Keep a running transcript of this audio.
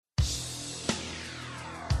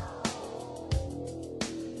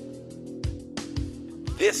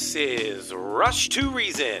This is Rush to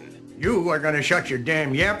Reason. You are going to shut your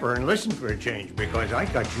damn yapper and listen for a change because I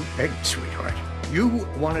got you pegged, sweetheart. You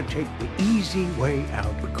want to take the easy way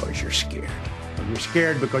out because you're scared. And you're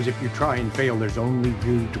scared because if you try and fail, there's only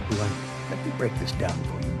you to blame. Let me break this down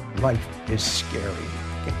for you. Life is scary.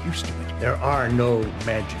 Get used to it. There are no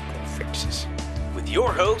magical fixes. With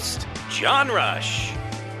your host, John Rush.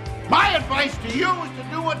 My advice to you is to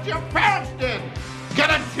do what your parents did.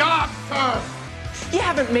 Get a job, sir. You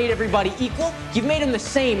haven't made everybody equal. You've made them the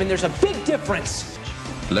same, and there's a big difference.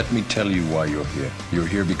 Let me tell you why you're here. You're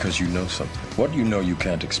here because you know something. What you know you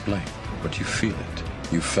can't explain, but you feel it.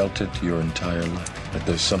 You felt it your entire life, that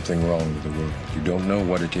there's something wrong with the world. You don't know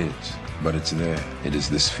what it is, but it's there. It is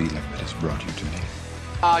this feeling that has brought you to me.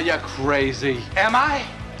 Are you crazy? Am I?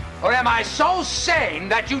 Or am I so sane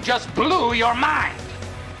that you just blew your mind?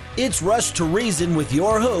 It's Rush to Reason with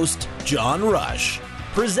your host, John Rush.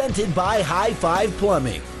 Presented by High Five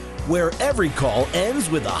Plumbing, where every call ends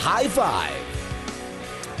with a high five.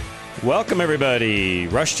 Welcome, everybody.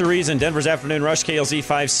 Rush to Reason, Denver's Afternoon Rush, KLZ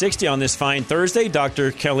 560 on this fine Thursday.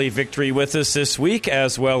 Dr. Kelly Victory with us this week,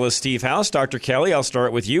 as well as Steve House. Dr. Kelly, I'll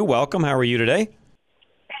start with you. Welcome. How are you today?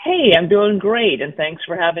 Hey, I'm doing great, and thanks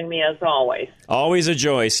for having me as always. Always a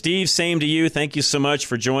joy. Steve, same to you. Thank you so much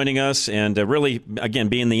for joining us and really, again,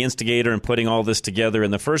 being the instigator and putting all this together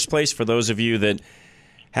in the first place. For those of you that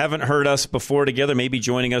haven't heard us before together, maybe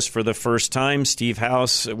joining us for the first time, Steve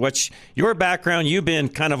House, what's your background? You've been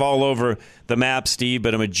kind of all over the map, Steve,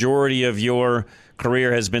 but a majority of your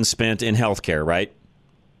career has been spent in healthcare, right?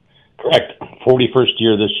 Correct. 41st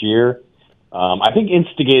year this year. I think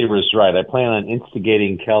instigator is right. I plan on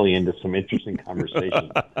instigating Kelly into some interesting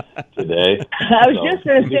conversation today. I was just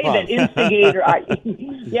going to say that instigator. I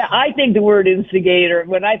think the word instigator,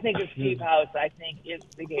 when I think of Steve House, I think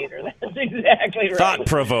instigator. That's exactly right.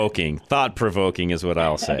 Thought-provoking is what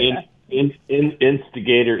I'll say.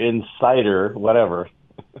 Instigator, inciter, whatever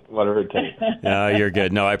it takes. You're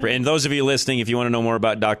good. No, and those of you listening, if you want to know more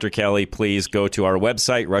about Dr. Kelly, please go to our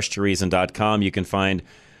website, rushtoreason.com. You can find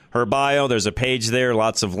her bio. There's a page there,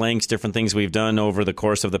 lots of links, different things we've done over the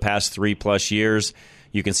course of the past 3+ years.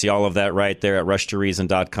 You can see all of that right there at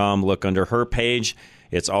rushtoreason.com. Look under her page.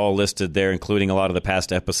 It's all listed there, including a lot of the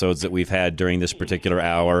past episodes that we've had during this particular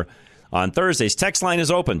hour on Thursdays. Text line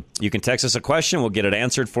is open. You can text us a question. We'll get it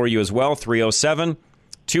answered for you as well.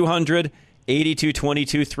 307-200-8222,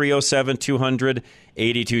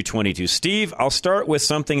 307-200-8222. Steve, I'll start with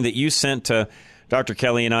something that you sent to Dr.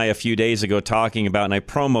 Kelly and I a few days ago talking about, and I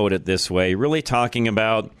promote it this way, really talking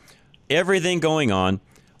about everything going on,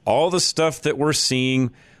 all the stuff that we're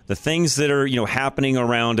seeing, the things that are, happening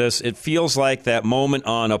around us. It feels like that moment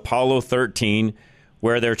on Apollo 13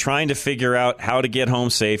 where they're trying to figure out how to get home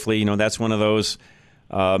safely. That's one of those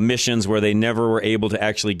missions where they never were able to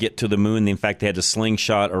actually get to the moon. In fact, they had to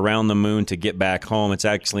slingshot around the moon to get back home. It's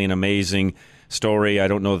actually an amazing story. I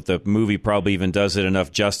don't know that the movie probably even does it enough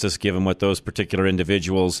justice given what those particular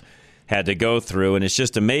individuals had to go through. And it's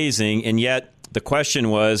just amazing. And yet the question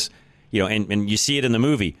was, and you see it in the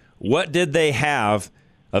movie, what did they have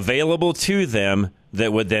available to them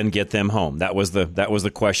that would then get them home? That was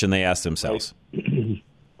the question they asked themselves.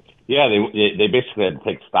 Yeah, they basically had to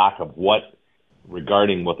take stock of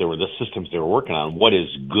regarding what the systems they were working on, what is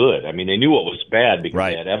good. I mean, they knew what was bad because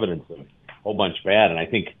They had evidence of a whole bunch bad. And I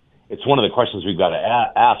think it's one of the questions we've got to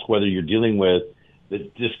ask, whether you're dealing with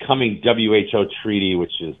this coming WHO treaty,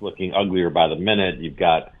 which is looking uglier by the minute. You've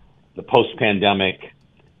got the post-pandemic,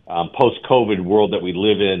 post-COVID world that we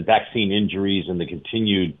live in, vaccine injuries and the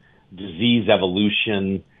continued disease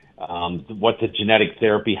evolution, what the genetic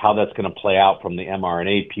therapy, how that's going to play out from the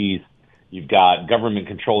mRNA piece. You've got government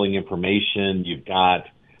controlling information. You've got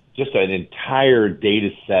just an entire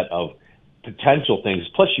data set of potential things.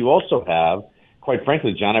 Plus, you also have, quite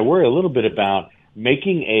frankly, John, I worry a little bit about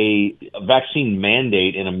making a vaccine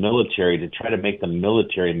mandate in a military to try to make the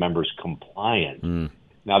military members compliant.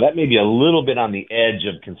 Now, that may be a little bit on the edge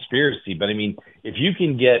of conspiracy, but I mean, if you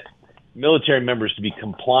can get military members to be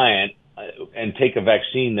compliant and take a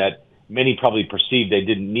vaccine that many probably perceived they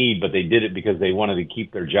didn't need, but they did it because they wanted to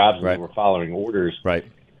keep their jobs and they were following orders. Right.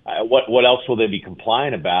 What else will they be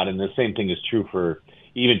compliant about? And the same thing is true for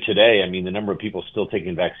even today. I mean, the number of people still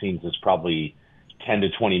taking vaccines is probably 10 to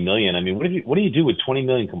 20 million. I mean, what do you do with 20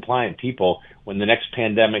 million compliant people when the next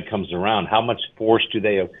pandemic comes around? How much force do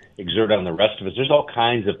they exert on the rest of us? There's all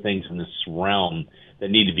kinds of things in this realm that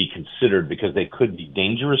need to be considered because they could be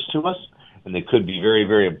dangerous to us and they could be very,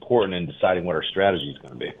 very important in deciding what our strategy is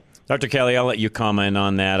going to be. Dr. Kelly, I'll let you comment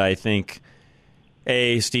on that. I think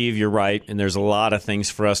Steve, you're right, and there's a lot of things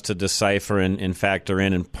for us to decipher and factor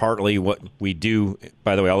in, and partly what we do,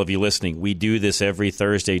 by the way, all of you listening, we do this every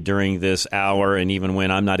Thursday during this hour, and even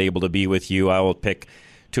when I'm not able to be with you, I will pick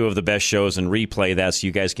two of the best shows and replay that so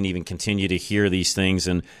you guys can even continue to hear these things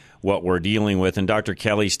and what we're dealing with. And Dr.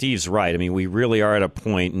 Kelly, Steve's right. I mean, we really are at a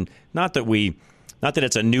point, and not that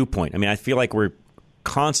it's a new point. I mean, I feel like we're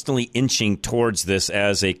constantly inching towards this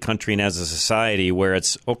as a country and as a society where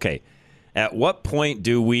it's, okay, at what point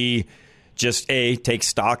do we just, take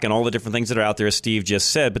stock in all the different things that are out there, as Steve just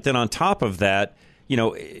said, but then on top of that,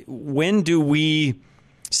 when do we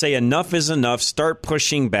say enough is enough, start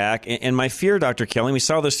pushing back? And my fear, Dr. Kelly, we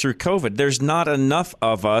saw this through COVID, there's not enough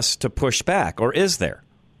of us to push back, or is there?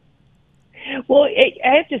 Well,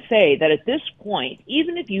 I have to say that at this point,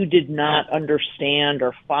 even if you did not understand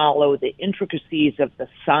or follow the intricacies of the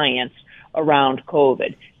science around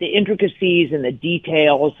COVID, the intricacies and the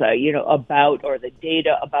details, about, or the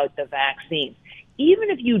data about the vaccines, even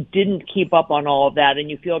if you didn't keep up on all of that and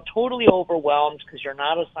you feel totally overwhelmed because you're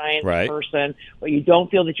not a science person or you don't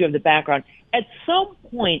feel that you have the background, at some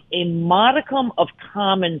point, a modicum of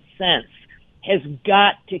common sense has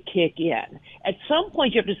got to kick in. At some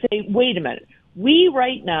point, you have to say, wait a minute. We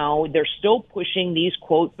right now, they're still pushing these,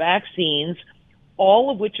 quote, vaccines,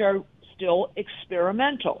 all of which are still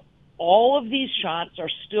experimental. All of these shots are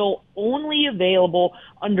still only available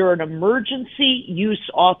under an emergency use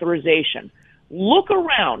authorization. Look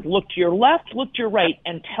around, look to your left, look to your right,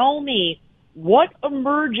 and tell me what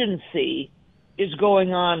emergency is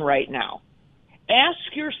going on right now.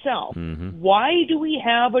 Ask yourself, why do we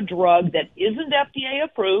have a drug that isn't FDA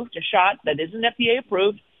approved, a shot that isn't FDA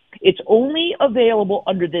approved? It's only available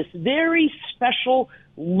under this very special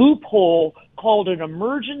loophole called an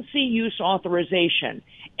emergency use authorization.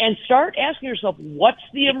 And start asking yourself, what's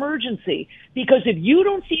the emergency? Because if you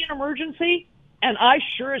don't see an emergency, and I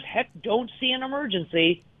sure as heck don't see an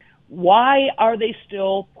emergency, why are they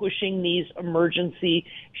still pushing these emergency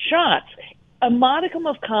shots? A modicum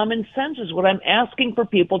of common sense is what I'm asking for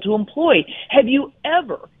people to employ. Have you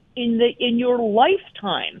ever in your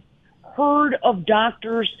lifetime heard of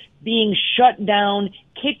doctors being shut down,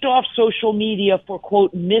 kicked off social media for,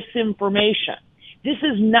 quote, misinformation? This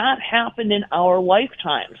has not happened in our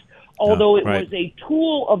lifetimes. Although it was a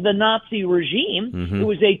tool of the Nazi regime, it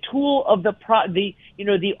was a tool of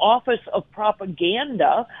the Office of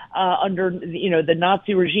Propaganda under the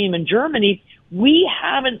Nazi regime in Germany. We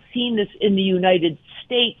haven't seen this in the United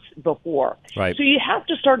States before. Right. So you have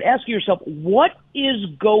to start asking yourself, what is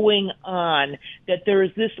going on that there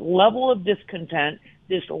is this level of discontent,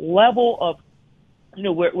 this level of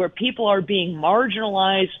where people are being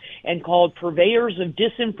marginalized and called purveyors of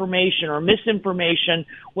disinformation or misinformation,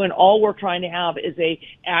 when all we're trying to have is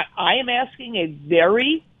I am asking a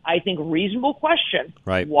very, I think, reasonable question.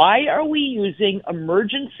 Right. Why are we using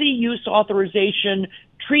emergency use authorization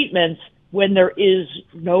treatments when there is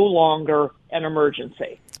no longer an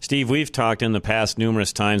emergency? Steve, we've talked in the past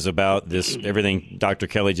numerous times about this, everything Dr.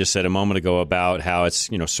 Kelly just said a moment ago about how it's,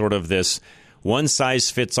 sort of this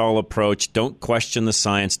one-size-fits-all approach. Don't question the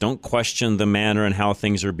science. Don't question the manner and how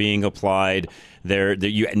things are being applied.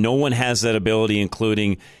 No one has that ability,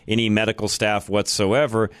 including any medical staff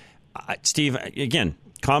whatsoever. Steve, again,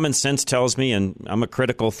 common sense tells me, and I'm a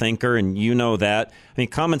critical thinker, and you know that. I mean,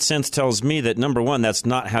 common sense tells me that, number one, that's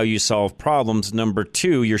not how you solve problems. Number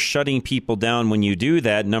two, you're shutting people down when you do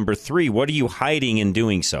that. Number three, what are you hiding in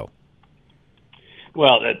doing so?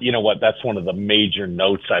 Well, you know what? That's one of the major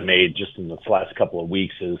notes I made just in the last couple of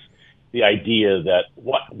weeks is the idea that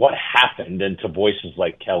what happened, and to voices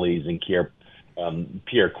like Kelly's and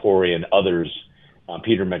Pierre Corey and others,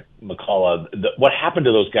 Peter McCullough, what happened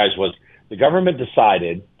to those guys was the government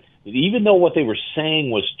decided that even though what they were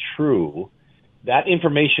saying was true, that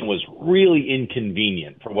information was really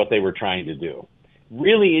inconvenient for what they were trying to do.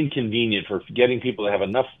 Really inconvenient for getting people to have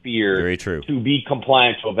enough fear to be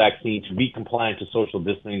compliant to a vaccine, to be compliant to social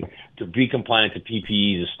distancing, to be compliant to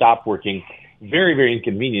PPE, to stop working. Very, very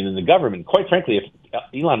inconvenient. And the government, quite frankly, if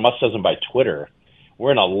Elon Musk doesn't buy Twitter,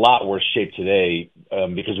 we're in a lot worse shape today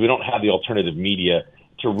because we don't have the alternative media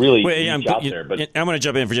to really reach out there. But I'm going to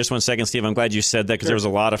jump in for just 1 second, Steve. I'm glad you said that because there was a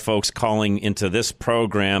lot of folks calling into this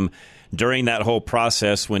program during that whole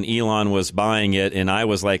process when Elon was buying it, and I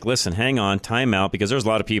was like, listen, hang on, time out, because there's a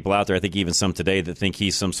lot of people out there, I think even some today, that think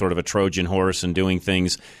he's some sort of a Trojan horse and doing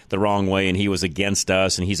things the wrong way, and he was against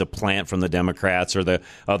us, and he's a plant from the Democrats or the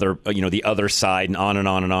other, the other side, and on and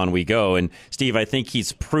on and on we go. And Steve, I think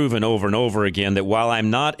he's proven over and over again that while I'm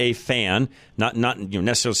not a fan, not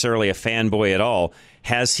necessarily a fanboy at all,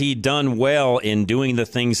 Has he done well in doing the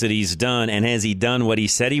things that he's done, and has he done what he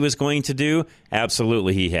said he was going to do?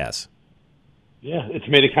 Absolutely he has. Yeah, it's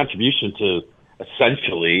made a contribution to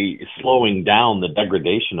essentially slowing down the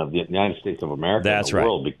degradation of the United States of America. That's in the right.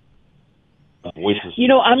 world. Voices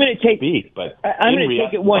I'm going to take speak, but I'm going to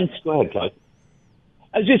take it one. Go ahead, Kelly.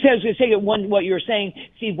 I was going to take it what you were saying,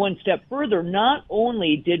 Steve, one step further. Not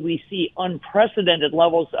only did we see unprecedented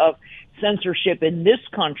levels of censorship in this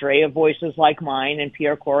country of voices like mine and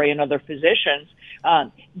Pierre Corey and other physicians,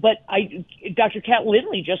 but Dr. Kat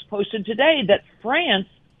Lindley just posted today that France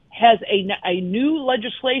has a new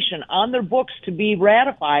legislation on their books to be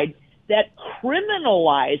ratified that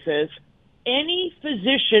criminalizes any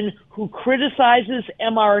physician who criticizes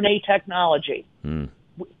mRNA technology.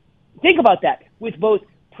 Think about that, with both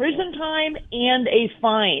prison time and a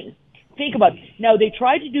fine. Think about it. Now, they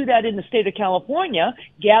tried to do that in the state of California.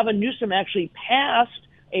 Gavin Newsom actually passed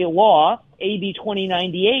a law, AB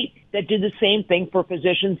 2098, that did the same thing for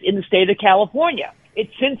physicians in the state of California.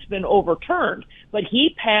 It's since been overturned. But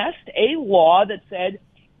he passed a law that said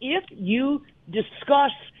if you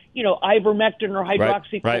discuss, ivermectin or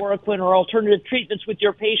hydroxychloroquine or alternative treatments with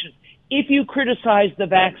your patients, if you criticize the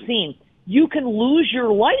vaccine, you can lose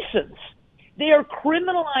your license. They are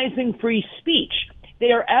criminalizing free speech.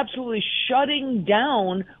 They are absolutely shutting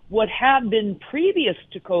down what had been previous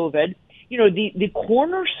to COVID, the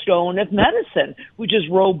cornerstone of medicine, which is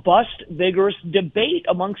robust, vigorous debate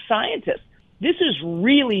amongst scientists. This is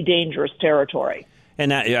really dangerous territory.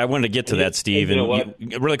 And I wanted to get to that, Steve. And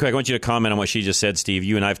really quick, I want you to comment on what she just said, Steve.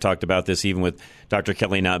 You and I have talked about this even with Dr.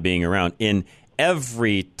 Kelly not being around. In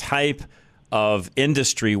every type of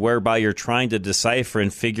industry whereby you're trying to decipher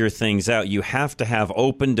and figure things out, you have to have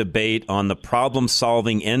open debate on the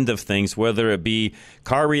problem-solving end of things, whether it be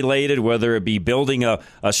car-related, whether it be building a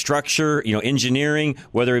structure, engineering,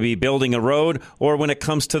 whether it be building a road, or when it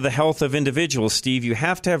comes to the health of individuals, Steve, you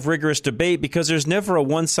have to have rigorous debate because there's never a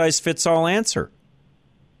one-size-fits-all answer.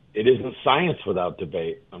 It isn't science without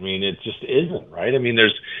debate. I mean, it just isn't, right? I mean,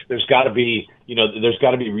 there's got to be, there's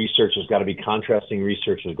got to be research. There's got to be contrasting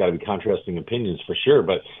research. There's got to be contrasting opinions for sure.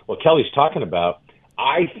 But what Kelly's talking about,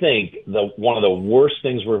 I think one of the worst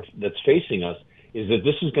things that's facing us is that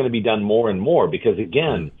this is going to be done more and more because,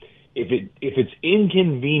 again, if it's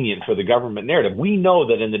inconvenient for the government narrative, we know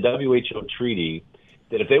that in the WHO treaty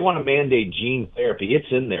that if they want to mandate gene therapy,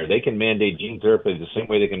 it's in there. They can mandate gene therapy the same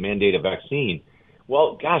way they can mandate a vaccine.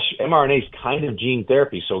 Well, gosh, mRNA is kind of gene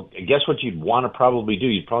therapy. So I guess what you'd want to probably do,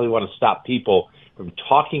 you'd probably want to stop people from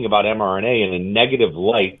talking about mRNA in a negative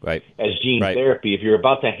light as gene therapy. If you're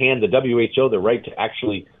about to hand the WHO the right to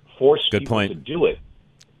actually force people to do it.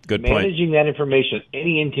 Managing that information,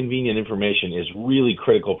 any inconvenient information, is really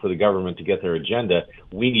critical for the government to get their agenda.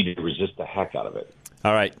 We need to resist the heck out of it.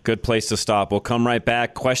 All right, good place to stop. We'll come right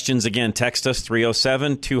back. Questions again, text us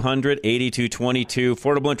 307-200-8222.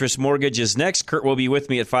 Affordable Interest Mortgage is next. Kurt will be with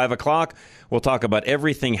me at 5 o'clock. We'll talk about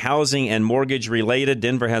everything housing and mortgage related.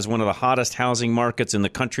 Denver has one of the hottest housing markets in the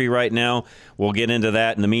country right now. We'll get into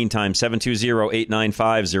that. In the meantime,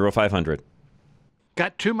 720-895-0500.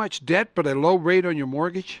 Got too much debt but a low rate on your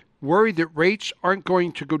mortgage? Worried that rates aren't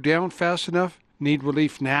going to go down fast enough? Need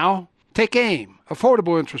relief now? Take AIM,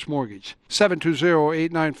 Affordable Interest Mortgage,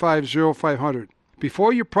 720-895-0500.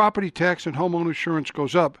 Before your property tax and homeowner insurance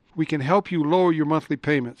goes up, we can help you lower your monthly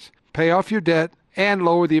payments, pay off your debt, and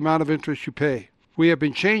lower the amount of interest you pay. We have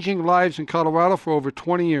been changing lives in Colorado for over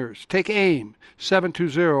 20 years. Take AIM,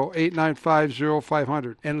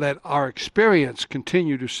 720-895-0500, and let our experience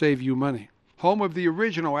continue to save you money. Home of the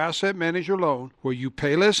original Asset Manager loan, where you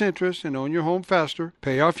pay less interest and own your home faster,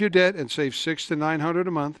 pay off your debt and save $600 to $900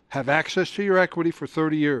 a month, have access to your equity for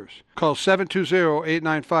 30 years. Call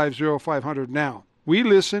 720-895-0500 now. We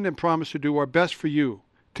listen and promise to do our best for you.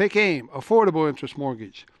 Take AIM, Affordable Interest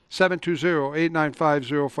Mortgage,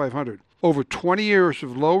 720-895-0500. Over 20 years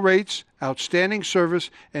of low rates, outstanding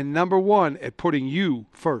service, and number one at putting you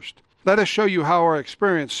first. Let us show you how our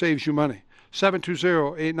experience saves you money.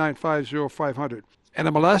 720-895-0500.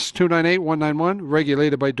 NMLS 298191,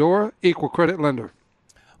 regulated by DORA, equal credit lender.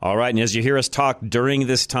 All right, and as you hear us talk during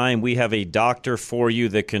this time, we have a doctor for you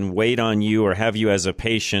that can wait on you or have you as a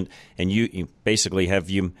patient, and you basically have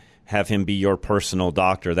him be your personal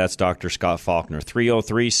doctor. That's Dr. Scott Faulkner,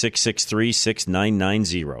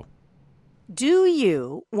 303-663-6990. Do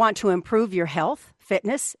you want to improve your health,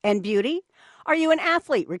 fitness, and beauty? Are you an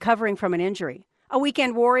athlete recovering from an injury? A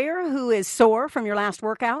weekend warrior who is sore from your last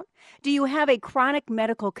workout? Do you have a chronic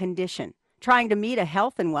medical condition? trying to meet a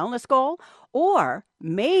health and wellness goal? Or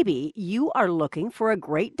maybe you are looking for a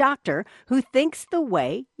great doctor who thinks the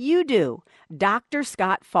way you do. Dr.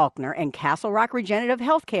 Scott Faulkner and Castle Rock Regenerative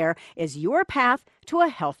Healthcare is your path to a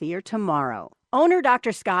healthier tomorrow. Owner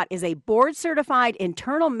Dr. Scott is a board-certified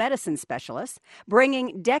internal medicine specialist,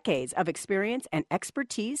 bringing decades of experience and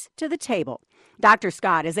expertise to the table. Dr.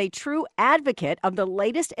 Scott is a true advocate of the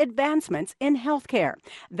latest advancements in healthcare.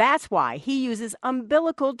 That's why he uses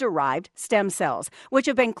umbilical-derived stem cells, which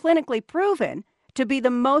have been clinically proven to be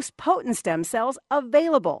the most potent stem cells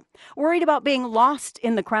available. Worried about being lost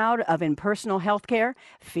in the crowd of impersonal healthcare?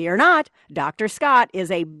 Fear not. Dr. Scott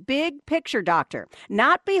is a big picture doctor,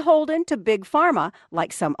 not beholden to big pharma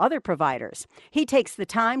like some other providers. He takes the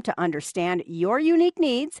time to understand your unique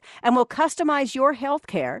needs and will customize your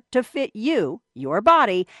healthcare to fit you, your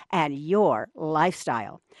body, and your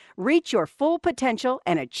lifestyle. Reach your full potential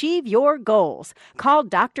and achieve your goals. Call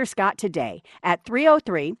Dr. Scott today at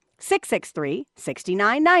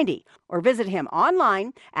 303-663-6990 or visit him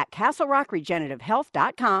online at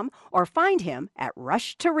castlerockregenerativehealth.com or find him at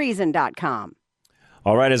rushtoreason.com.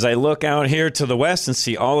 All right, as I look out here to the west and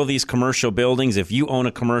see all of these commercial buildings, if you own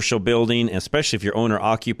a commercial building, especially if you're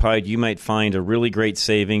owner-occupied, you might find a really great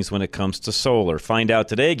savings when it comes to solar. Find out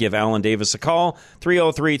today. Give Alan Davis a call,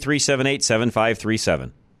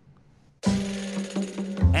 303-378-7537.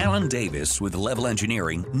 Alan Davis with Level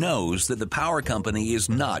Engineering knows that the power company is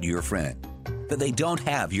not your friend, that they don't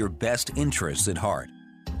have your best interests at heart.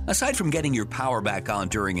 Aside from getting your power back on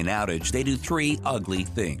during an outage, they do three ugly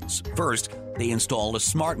things. First, they install a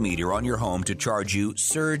smart meter on your home to charge you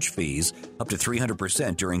surge fees up to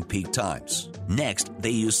 300% during peak times. Next, they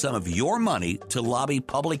use some of your money to lobby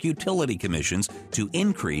public utility commissions to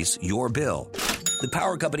increase your bill. The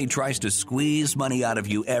power company tries to squeeze money out of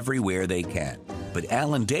you everywhere they can, but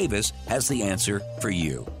Alan Davis has the answer for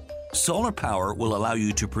you. Solar power will allow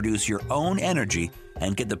you to produce your own energy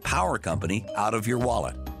and get the power company out of your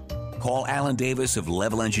wallet. Call Alan Davis of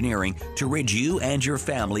Level Engineering to rid you and your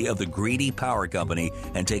family of the greedy power company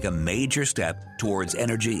and take a major step towards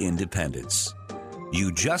energy independence.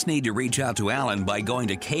 You just need to reach out to Alan by going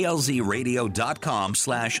to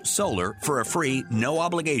klzradio.com/solar for a free,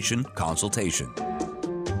 no-obligation consultation.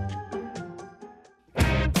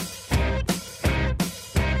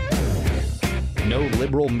 No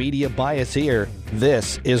liberal media bias here.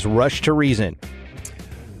 This is Rush to Reason.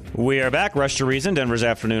 We are back. Rush to Reason, Denver's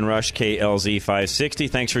Afternoon Rush, KLZ 560.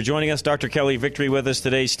 Thanks for joining us. Dr. Kelly Victory with us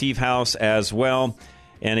today, Steve House as well.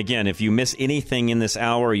 And again, if you miss anything in this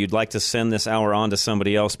hour or you'd like to send this hour on to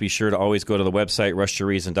somebody else, be sure to always go to the website,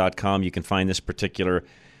 rushtoreason.com. You can find this particular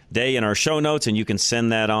day in our show notes, and you can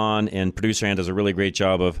send that on. And Producer Ann does a really great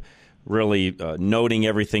job of really noting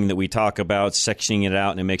everything that we talk about, sectioning it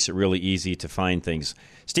out, and it makes it really easy to find things.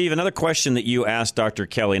 Steve, another question that you asked Dr.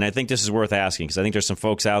 Kelly, and I think this is worth asking because I think there's some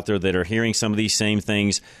folks out there that are hearing some of these same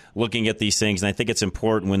things, looking at these things, and I think it's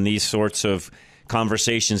important when these sorts of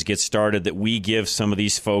conversations get started that we give some of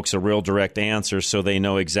these folks a real direct answer so they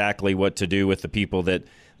know exactly what to do with the people that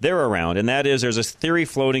they're around. And that is, there's a theory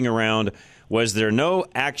floating around, was there no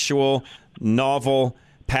actual novel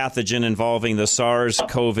pathogen involving the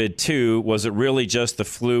SARS-CoV-2? Was it really just the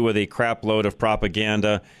flu with a crap load of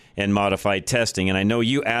propaganda and modified testing? And I know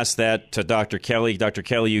you asked that to Dr. Kelly. Dr.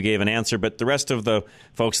 Kelly, you gave an answer, but the rest of the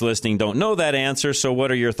folks listening don't know that answer. So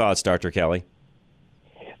what are your thoughts, Dr. Kelly?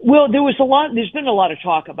 Well, there's been a lot of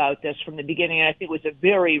talk about this from the beginning, and I think it was a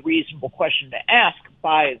very reasonable question to ask,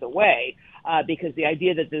 by the way, because the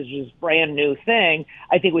idea that this was a brand new thing,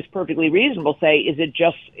 I think was perfectly reasonable. Say, is it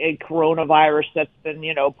just a coronavirus that's been,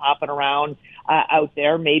 popping around out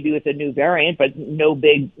there, maybe with a new variant, but no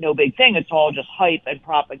big thing. It's all just hype and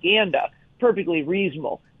propaganda. Perfectly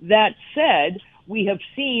reasonable. That said, we have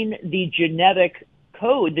seen the genetic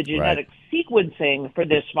code, the genetic sequencing for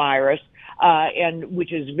this virus, and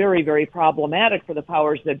which is very, very problematic for the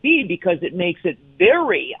powers that be because it makes it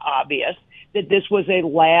very obvious that this was a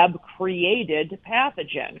lab-created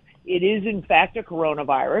pathogen. It is, in fact, a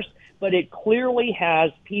coronavirus, but it clearly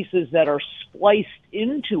has pieces that are spliced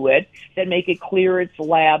into it that make it clear it's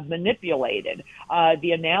lab-manipulated.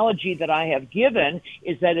 The analogy that I have given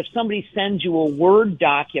is that if somebody sends you a Word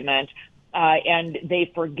document and they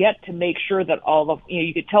forget to make sure that all of,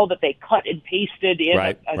 you could tell that they cut and pasted in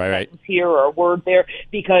a sentence here or a word there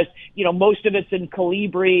because, most of it's in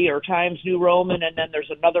Calibri or Times New Roman, and then there's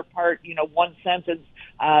another part, one sentence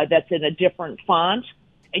that's in a different font,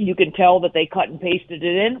 and you can tell that they cut and pasted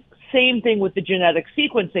it in. Same thing with the genetic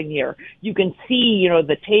sequencing here. You can see,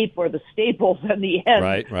 the tape or the staples on the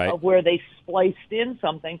end of where they spliced in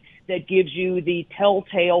something that gives you the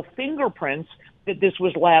telltale fingerprints that this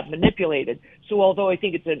was lab manipulated. So although I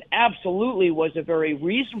think it's absolutely was a very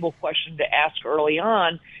reasonable question to ask early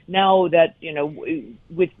on, now that,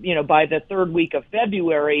 by the third week of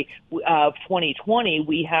February of 2020,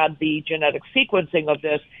 we had the genetic sequencing of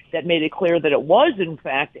this that made it clear that it was, in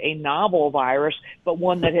fact, a novel virus, but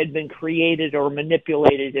one that had been created or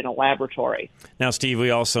manipulated in a laboratory. Now, Steve, we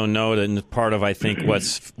also know that, and part of, I think,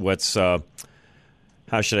 what's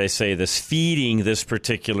how should I say this, feeding this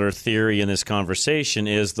particular theory in this conversation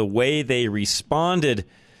is the way they responded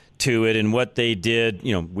to it and what they did.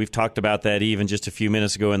 We've talked about that even just a few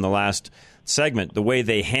minutes ago in the last segment. The way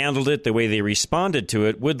they handled it, the way they responded to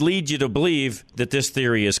it would lead you to believe that this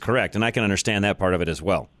theory is correct. And I can understand that part of it as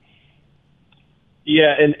well.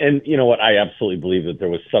 Yeah, and you know what? I absolutely believe that there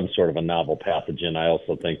was some sort of a novel pathogen. I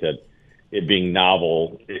also think that it being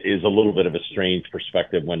novel is a little bit of a strange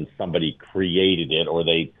perspective when somebody created it or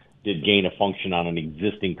they did gain a function on an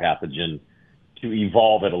existing pathogen to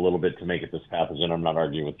evolve it a little bit to make it this pathogen. I'm not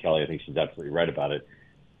arguing with Kelly. I think she's absolutely right about it.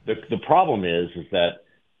 The problem is that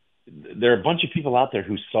there are a bunch of people out there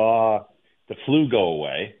who saw the flu go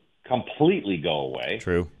away, completely go away.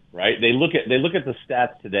 True. Right? They look at the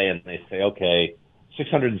stats today and they say, okay,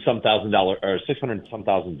 600 and some thousand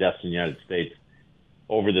deaths in the United States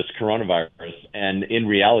over this coronavirus. And in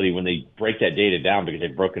reality, when they break that data down, because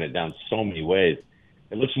they've broken it down so many ways,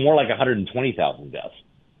 it looks more like 120,000 deaths.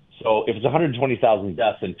 So if it's 120,000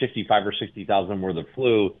 deaths and 55 or 60,000 were the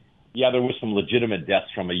flu, yeah, there was some legitimate deaths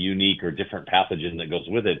from a unique or different pathogen that goes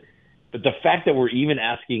with it. But the fact that we're even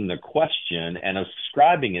asking the question and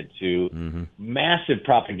ascribing it to massive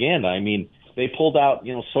propaganda, I mean, they pulled out,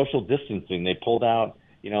 social distancing. They pulled out,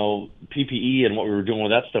 PPE and what we were doing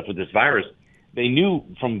with that stuff with this virus. They knew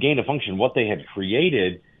from gain of function what they had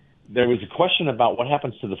created. There was a question about what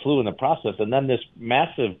happens to the flu in the process, and then this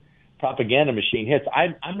massive propaganda machine hits.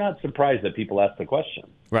 I'm not surprised that people ask the question.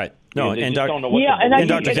 Right. No, and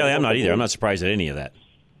Dr. Kelly, I'm not either. I'm not surprised at any of that.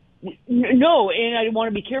 No, and I want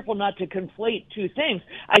to be careful not to conflate two things.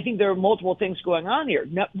 I think there are multiple things going on here.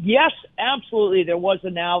 No, yes, absolutely, there was a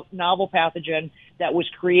novel pathogen that was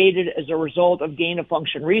created as a result of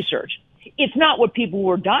gain-of-function research. It's not what people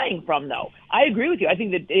were dying from, though. I agree with you. I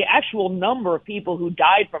think that the actual number of people who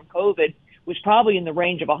died from COVID was probably in the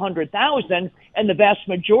range of 100,000, and the vast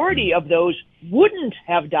majority of those wouldn't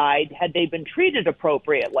have died had they been treated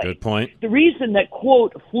appropriately. Good point. The reason that,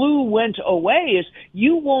 quote, flu went away is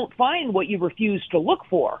you won't find what you refuse to look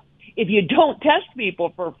for. If you don't test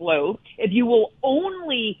people for flu, if you will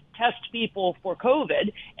only test people for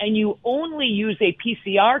COVID, and you only use a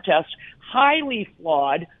PCR test, highly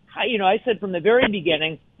flawed. I said from the very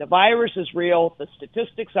beginning, the virus is real, the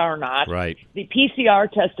statistics are not. Right. The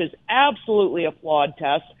PCR test is absolutely a flawed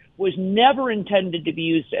test, was never intended to be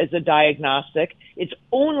used as a diagnostic. It's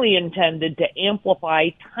only intended to amplify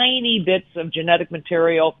tiny bits of genetic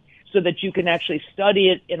material so that you can actually study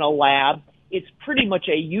it in a lab. It's pretty much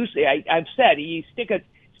I've said, you stick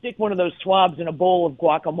one of those swabs in a bowl of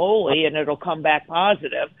guacamole and it'll come back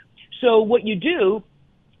positive. So what you do,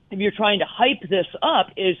 if you're trying to hype this up,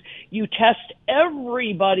 is you test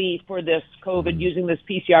everybody for this COVID using this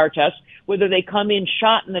PCR test, whether they come in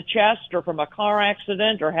shot in the chest or from a car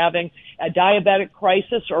accident or having a diabetic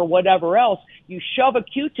crisis or whatever else. You shove a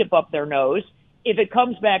Q-tip up their nose. If it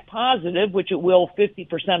comes back positive, which it will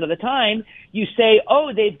 50% of the time, you say,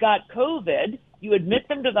 oh, they've got COVID. You admit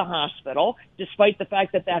them to the hospital, despite the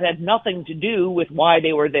fact that that had nothing to do with why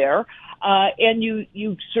they were there. And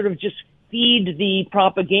you sort of just feed the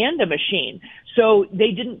propaganda machine. So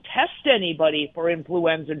they didn't test anybody for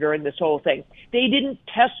influenza during this whole thing. They didn't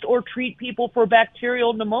test or treat people for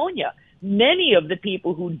bacterial pneumonia. Many of the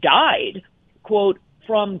people who died, quote,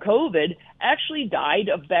 from COVID actually died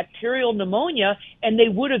of bacterial pneumonia, and they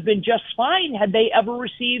would have been just fine had they ever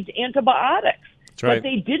received antibiotics. That's right. But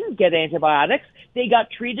they didn't get antibiotics. They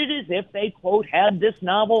got treated as if they, quote, had this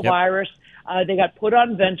novel virus. They got put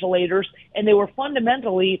on ventilators, and they were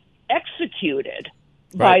fundamentally executed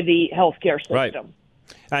by the healthcare system. Right.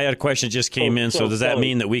 I had a question that just came in. So does that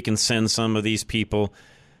mean that we can send some of these people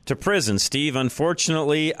to prison? Steve,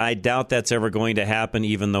 unfortunately, I doubt that's ever going to happen,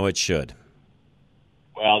 even though it should.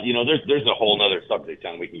 Well, there's a whole other subject,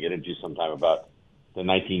 John, we can get into sometime about the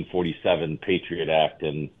 1947 Patriot Act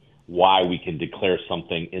and why we can declare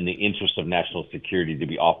something in the interest of national security to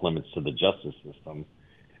be off limits to the justice system.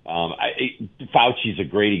 Fauci's a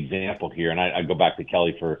great example here, and I go back to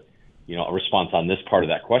Kelly for a response on this part of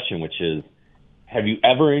that question, which is, have you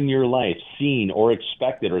ever in your life seen or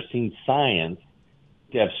expected or seen science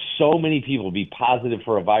to have so many people be positive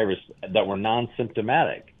for a virus that were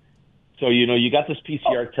non-symptomatic? So, you got this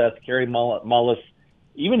PCR test. Kary Mullis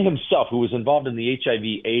even himself, who was involved in the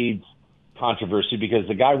HIV/AIDS controversy because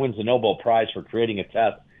the guy wins the Nobel Prize for creating a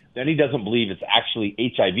test, then he doesn't believe it's actually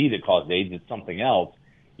HIV that caused AIDS, it's something else.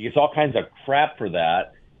 He gets all kinds of crap for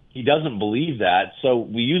that. He doesn't believe that. So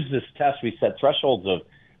we use this test. We set thresholds of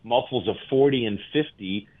multiples of 40 and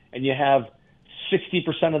 50, and you have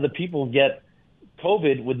 60% of the people get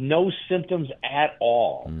COVID with no symptoms at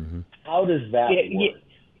all. Mm-hmm. How does that work?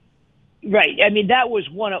 Right. I mean, that was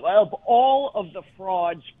one of all of the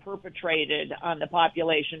frauds perpetrated on the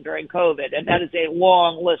population during COVID, and that is a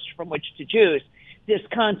long list from which to choose. This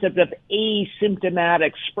concept of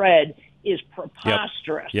asymptomatic spread is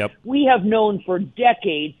preposterous. Yep. We have known for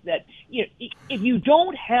decades that if you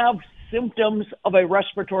don't have symptoms of a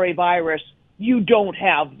respiratory virus, you don't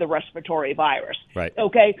have the respiratory virus. Right.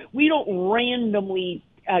 Okay? We don't randomly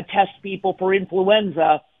test people for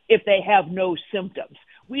influenza if they have no symptoms.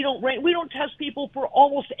 We don't test people for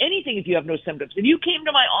almost anything if you have no symptoms. If you came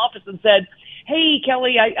to my office and said, "Hey,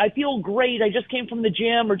 Kelly, I feel great. I just came from the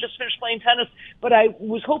gym or just finished playing tennis, but I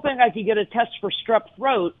was hoping I could get a test for strep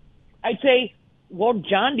throat," I'd say, "Well,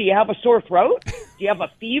 John, do you have a sore throat? Do you have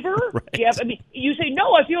a fever? Right. Do you have?" I mean, you say,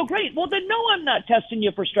 "No, I feel great." Well, then no, I'm not testing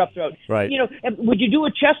you for strep throat. Right. Would you do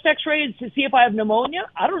a chest X-ray to see if I have pneumonia?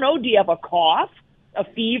 I don't know. Do you have a cough? A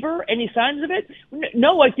fever, any signs of it?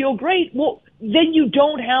 No, I feel great. Well, then you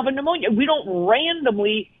don't have a pneumonia. We don't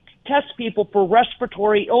randomly test people for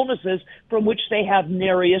respiratory illnesses from which they have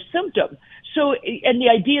narious symptoms. So, and the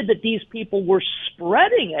idea that these people were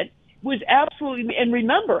spreading it was absolutely, and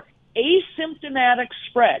remember, asymptomatic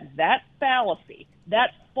spread, that fallacy,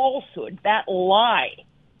 that falsehood, that lie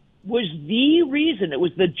was the reason, it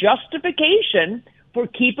was the justification for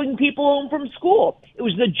keeping people home from school. It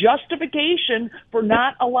was the justification for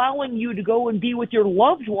not allowing you to go and be with your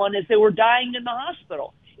loved one as they were dying in the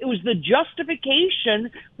hospital. It was the justification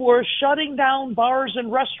for shutting down bars and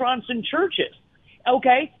restaurants and churches.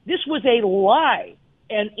 Okay? This was a lie.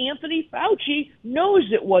 And Anthony Fauci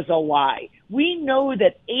knows it was a lie. We know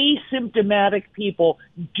that asymptomatic people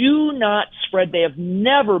do not spread. They have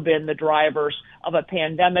never been the drivers of a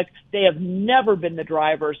pandemic. They have never been the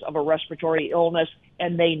drivers of a respiratory illness,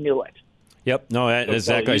 and they knew it. Yep. No,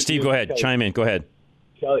 exactly. Steve, go ahead. Chime in. Go ahead.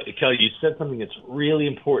 Kelly, you said something that's really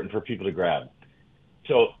important for people to grab.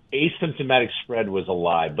 So asymptomatic spread was a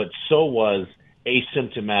lie, but so was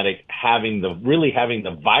asymptomatic having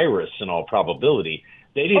the virus in all probability.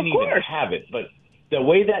 They didn't even have it, but the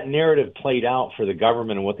way that narrative played out for the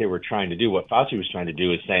government and what they were trying to do, what Fauci was trying to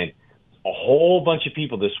do, is saying a whole bunch of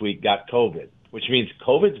people this week got COVID, which means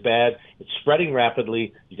COVID's bad, it's spreading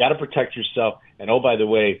rapidly, you got to protect yourself, and oh, by the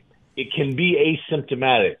way, it can be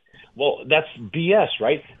asymptomatic. Well, that's BS,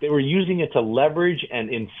 right? They were using it to leverage and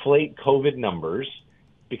inflate COVID numbers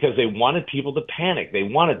because they wanted people to panic. They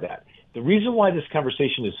wanted that. The reason why this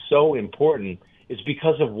conversation is so important is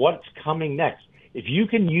because of what's coming next. If you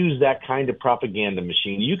can use that kind of propaganda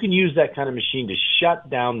machine, you can use that kind of machine to shut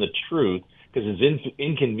down the truth because it's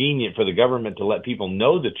inconvenient for the government to let people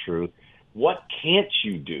know the truth. What can't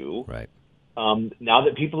you do now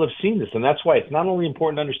that people have seen this? And that's why it's not only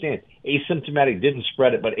important to understand asymptomatic didn't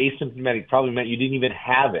spread it, but asymptomatic probably meant you didn't even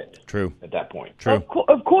have it. True. At that point. True. Of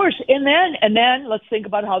course. And then let's think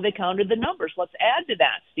about how they counted the numbers. Let's add to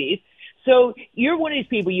that, Steve. So you're one of these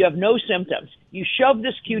people, you have no symptoms. You shove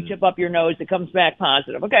this Q-tip up your nose, it comes back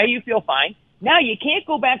positive. Okay, you feel fine. Now you can't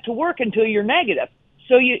go back to work until you're negative.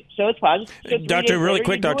 So it's positive. So Doctor, really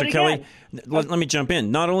quick, Dr. Kelly, let me jump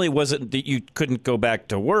in. Not only was it that you couldn't go back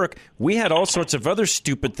to work, we had all sorts of other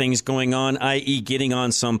stupid things going on, i.e. getting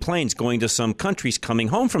on some planes, going to some countries, coming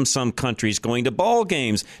home from some countries, going to ball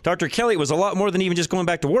games. Dr. Kelly, it was a lot more than even just going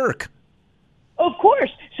back to work. Of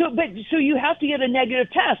course. So you have to get a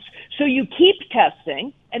negative test. So you keep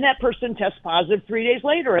testing, and that person tests positive 3 days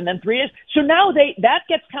later, and then 3 days. So now that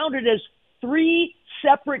gets counted as 3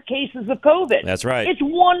 separate cases of COVID. That's right. It's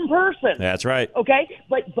one person. That's right. Okay?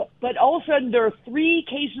 But all of a sudden there are 3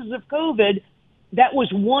 cases of COVID. That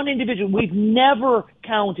was one individual. We've never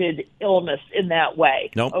counted illness in that way.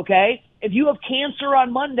 Nope. Okay? If you have cancer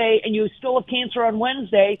on Monday and you still have cancer on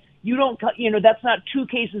Wednesday, you don't, that's not 2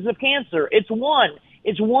 cases of cancer. It's one.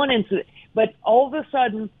 It's one incident. But all of a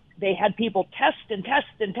sudden, they had people test and test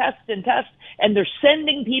and test and test, and they're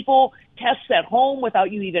sending people tests at home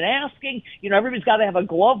without you even asking. Everybody's got to have a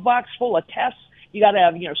glove box full of tests. You got to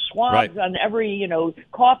have, swabs on every,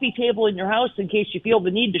 coffee table in your house in case you feel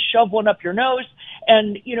the need to shove one up your nose.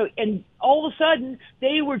 And, and all of a sudden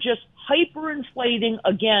they were just hyperinflating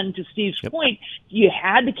again. To Steve's point, you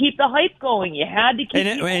had to keep the hype going. You had to keep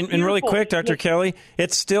and really quick, Dr. Kelly,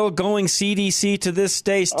 it's still going. CDC to this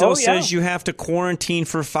day still says you have to quarantine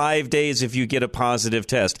for 5 days if you get a positive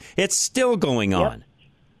test. It's still going on.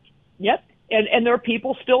 Yep. And there are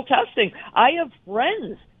people still testing. I have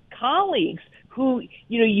friends, colleagues who,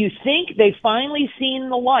 you think they finally seen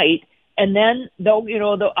the light, and then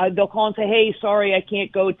they'll call and say, hey, sorry, I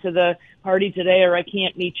can't go to the party today, or I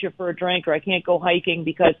can't meet you for a drink, or I can't go hiking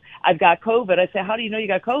because I've got COVID. I say, how do you know you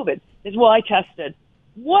got COVID? It's, well, I tested.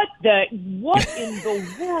 What in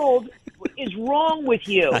the world is wrong with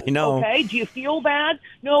you? I know. Okay, do you feel bad?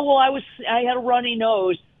 No, well, I had a runny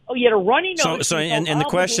nose. Oh, you had a runny nose. So and the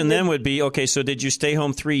question then would be, okay, so did you stay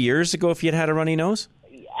home 3 years ago if you had a runny nose?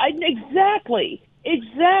 Exactly.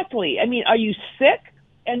 I mean, are you sick?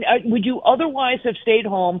 And would you otherwise have stayed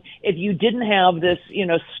home if you didn't have this,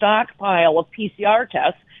 stockpile of PCR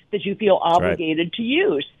tests that you feel obligated to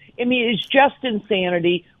use? I mean, it's just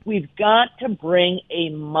insanity. We've got to bring a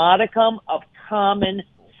modicum of common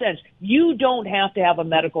sense. You don't have to have a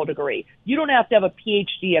medical degree. You don't have to have a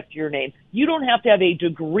PhD after your name. You don't have to have a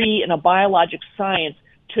degree in a biologic science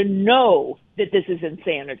to know that this is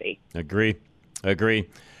insanity. Agree.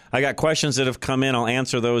 I got questions that have come in. I'll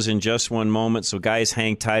answer those in just one moment. So, guys,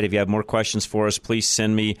 hang tight. If you have more questions for us, please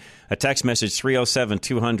send me a text message,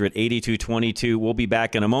 307-200-8222. We'll be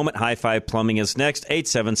back in a moment. High Five Plumbing is next,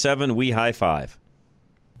 877-WE-HIGH-FIVE.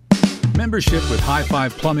 Membership with High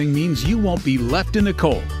Five Plumbing means you won't be left in the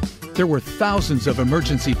cold. There were thousands of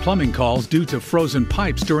emergency plumbing calls due to frozen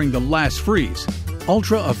pipes during the last freeze.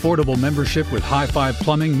 Ultra-affordable membership with High Five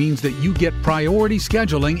Plumbing means that you get priority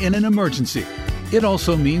scheduling in an emergency. It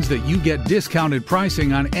also means that you get discounted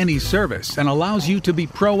pricing on any service and allows you to be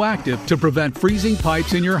proactive to prevent freezing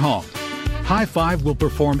pipes in your home. High Five will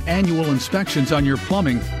perform annual inspections on your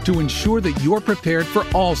plumbing to ensure that you're prepared for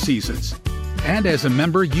all seasons. And as a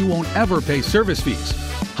member, you won't ever pay service fees.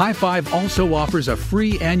 High Five also offers a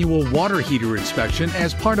free annual water heater inspection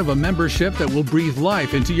as part of a membership that will breathe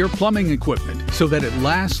life into your plumbing equipment so that it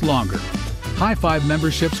lasts longer. High Five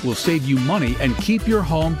memberships will save you money and keep your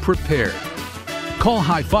home prepared. Call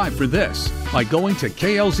High Five for this by going to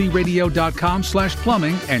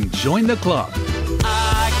klzradio.com/plumbing and join the club.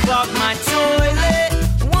 I clogged my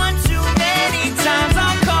toilet one too many times.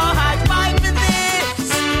 I'll call High Five for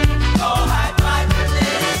this. Call High Five for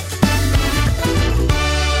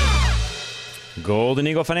this. Golden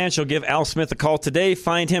Eagle Financial. Give Al Smith a call today.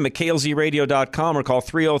 Find him at klzradio.com or call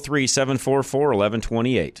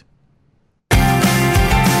 303-744-1128.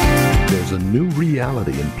 There's a new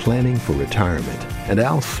reality in planning for retirement, and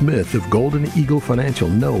Al Smith of Golden Eagle Financial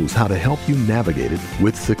knows how to help you navigate it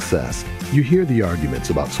with success. You hear the arguments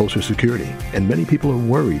about Social Security, and many people are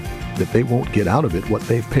worried that they won't get out of it what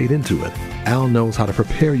they've paid into it. Al knows how to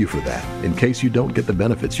prepare you for that in case you don't get the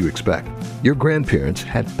benefits you expect. Your grandparents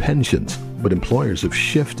had pensions, but employers have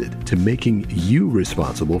shifted to making you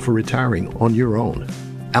responsible for retiring on your own.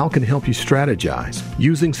 Al can help you strategize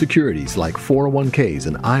using securities like 401ks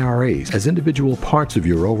and IRAs as individual parts of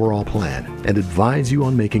your overall plan and advise you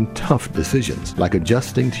on making tough decisions like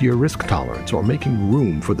adjusting to your risk tolerance or making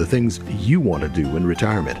room for the things you want to do in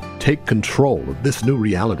retirement. Take control of this new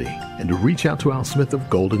reality and reach out to Al Smith of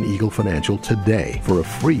Golden Eagle Financial today for a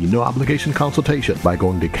free no-obligation consultation by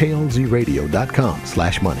going to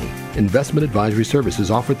klzradio.com/money. Investment advisory services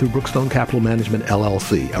offered through Brookstone Capital Management,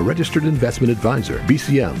 LLC, a registered investment advisor.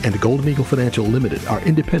 BCM and Golden Eagle Financial Limited are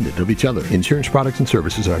independent of each other. Insurance products and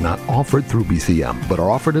services are not offered through BCM, but are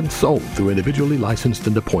offered and sold through individually licensed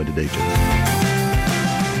and appointed agents.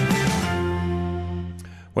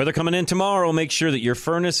 Weather coming in tomorrow. Make sure that your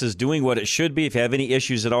furnace is doing what it should be. If you have any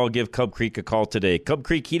issues at all, give Cub Creek a call today. Cub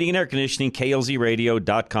Creek Heating and Air Conditioning,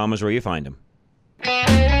 klzradio.com is where you find them.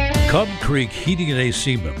 Cub Creek Heating and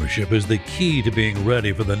AC membership is the key to being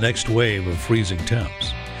ready for the next wave of freezing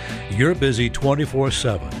temps. You're busy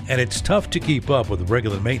 24/7, and it's tough to keep up with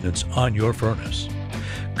regular maintenance on your furnace.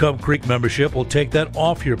 Cub Creek membership will take that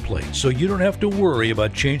off your plate so you don't have to worry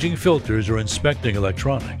about changing filters or inspecting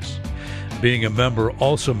electronics. Being a member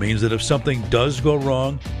also means that if something does go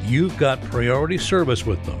wrong, you've got priority service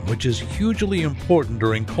with them, which is hugely important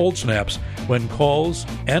during cold snaps when calls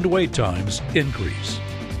and wait times increase.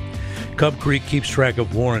 Cub Creek keeps track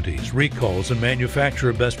of warranties, recalls, and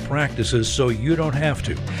manufacturer best practices so you don't have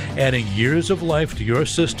to, adding years of life to your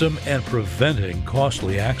system and preventing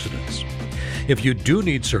costly accidents. If you do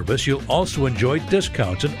need service, you'll also enjoy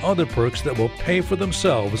discounts and other perks that will pay for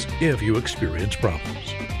themselves if you experience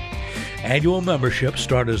problems. Annual memberships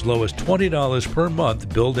start as low as $20 per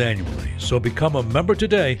month billed annually. So become a member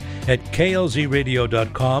today at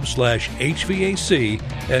klzradio.com/HVAC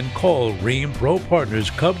and call Rheem Pro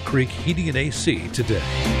Partners Cub Creek Heating and AC today.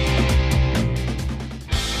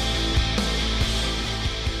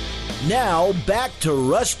 Now back to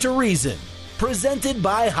Rush to Reason, presented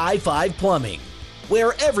by High Five Plumbing,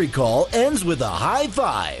 where every call ends with a high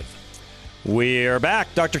five. We're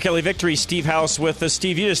back. Dr. Kelly Victory, Steve House with us.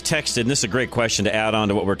 Steve, you just texted, and this is a great question to add on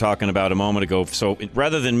to what we're talking about a moment ago. So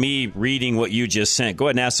rather than me reading what you just sent, go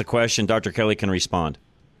ahead and ask the question. Dr. Kelly can respond.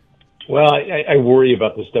 Well, I worry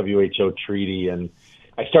about this WHO treaty, and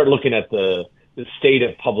I start looking at the state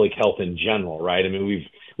of public health in general, right? I mean, we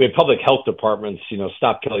have public health departments,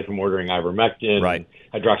 stop Kelly from ordering ivermectin, right,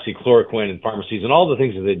 and hydroxychloroquine in pharmacies, and all the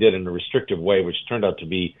things that they did in a restrictive way, which turned out to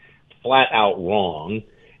be flat out wrong.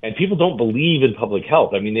 And people don't believe in public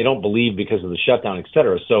health. I mean, they don't believe because of the shutdown, et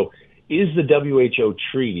cetera. So is the WHO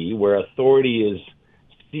treaty, where authority is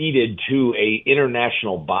ceded to a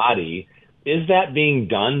international body, is that being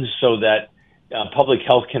done so that public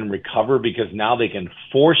health can recover because now they can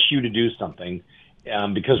force you to do something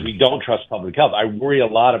because we don't trust public health? I worry a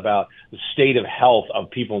lot about the state of health of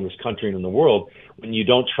people in this country and in the world when you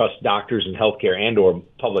don't trust doctors and healthcare and or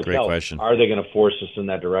public Great health. question. Are they going to force us in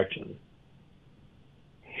that direction?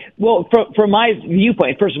 Well, from my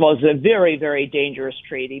viewpoint, first of all, it's a very, very dangerous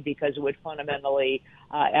treaty because it would fundamentally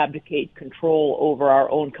abdicate control over our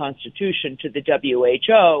own constitution to the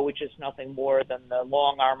WHO, which is nothing more than the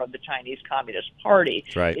long arm of the Chinese Communist Party.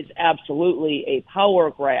 That's right. It's absolutely a power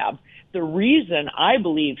grab. The reason I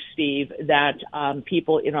believe, Steve, that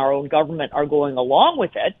people in our own government are going along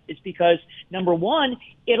with it is because, number one,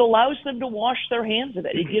 it allows them to wash their hands of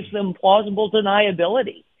it. It gives them plausible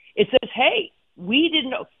deniability. It says, hey, we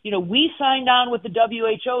didn't know, we signed on with the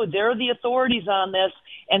WHO. They're the authorities on this.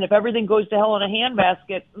 And if everything goes to hell in a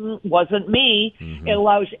handbasket, wasn't me. Mm-hmm. It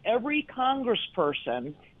allows every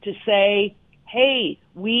congressperson to say, hey,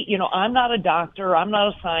 I'm not a doctor. I'm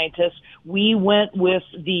not a scientist. We went with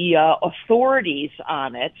the authorities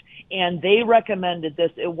on it, and they recommended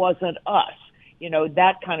this. It wasn't us.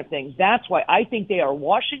 That kind of thing. That's why I think they are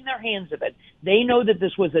washing their hands of it. They know that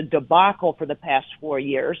this was a debacle for the past 4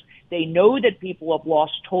 years. They know that people have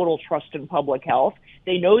lost total trust in public health.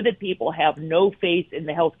 They know that people have no faith in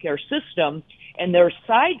the healthcare system, and they're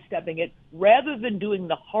sidestepping it rather than doing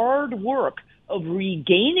the hard work of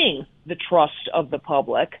regaining the trust of the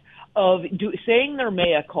public, of saying their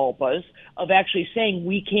mea culpas, of actually saying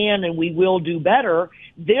we can and we will do better.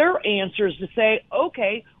 Their answer is to say,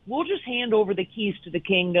 okay, we'll just hand over the keys to the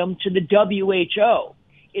kingdom to the WHO.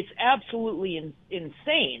 It's absolutely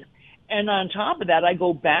insane. And on top of that, I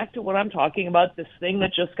go back to what I'm talking about, this thing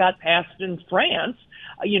that just got passed in France,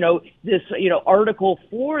 this Article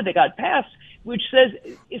 4 that got passed, which says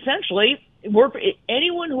essentially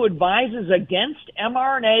anyone who advises against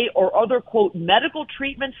mRNA or other, quote, medical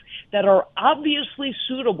treatments that are obviously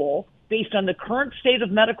suitable based on the current state of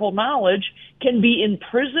medical knowledge can be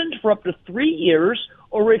imprisoned for up to 3 years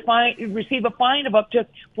or receive a fine of up to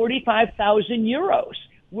 45,000 euros.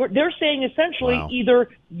 They're saying essentially either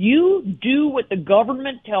you do what the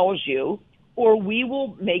government tells you or we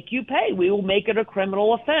will make you pay. We will make it a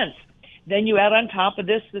criminal offense. Then you add on top of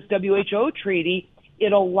this WHO treaty,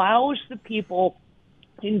 it allows the people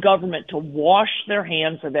in government to wash their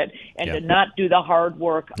hands of it and to not do the hard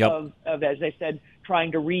work of, as I said,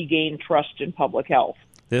 trying to regain trust in public health.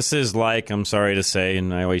 This is like, I'm sorry to say,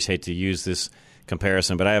 and I always hate to use this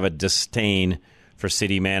comparison, but I have a disdain for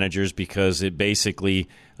city managers because it basically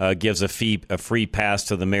gives a free pass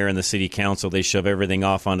to the mayor and the city council. They shove everything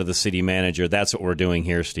off onto the city manager. That's what we're doing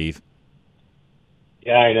here, Steve.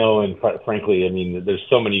 Yeah, I know, and frankly, I mean, there's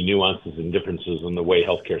so many nuances and differences in the way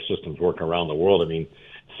healthcare systems work around the world. I mean,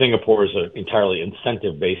 Singapore is an entirely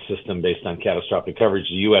incentive-based system based on catastrophic coverage.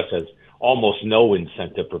 The U.S. has almost no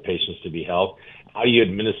incentive for patients to be helped. How do you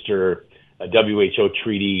administer a WHO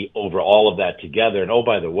treaty over all of that together? And, oh,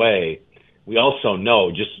 by the way, we also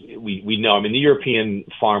know, we know, I mean, the European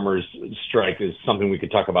farmers' strike is something we could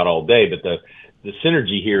talk about all day, but the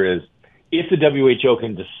synergy here is if the WHO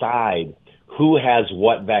can decide who has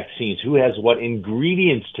what vaccines, who has what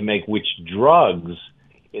ingredients to make which drugs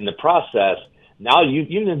in the process, now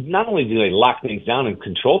you not only do they lock things down and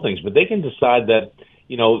control things, but they can decide that,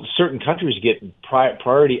 certain countries get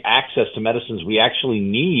priority access to medicines we actually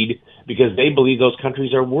need because they believe those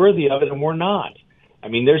countries are worthy of it and we're not. I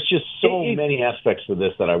mean, there's just so many aspects to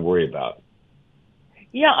this that I worry about.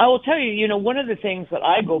 Yeah, I will tell you, one of the things that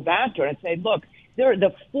I go back to and say, look, there are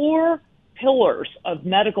the 4 pillars of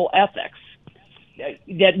medical ethics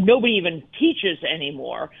that nobody even teaches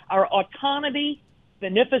anymore are autonomy,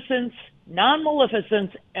 beneficence,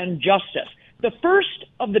 non-maleficence, and justice. The first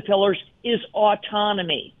of the pillars is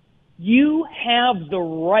autonomy. You have the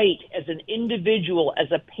right as an individual,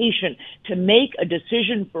 as a patient, to make a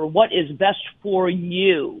decision for what is best for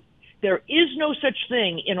you. There is no such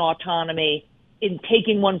thing in autonomy in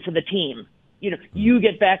taking one for the team. You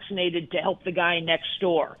get vaccinated to help the guy next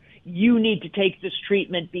door. You need to take this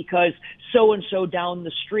treatment because so-and-so down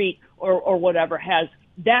the street or whatever has.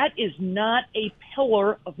 That is not a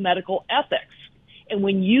pillar of medical ethics. And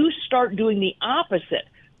when you start doing the opposite,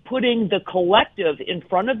 putting the collective in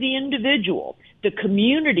front of the individual, the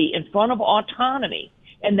community in front of autonomy,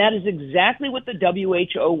 and that is exactly what the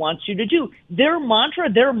WHO wants you to do. Their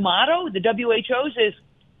mantra, their motto, the WHO's is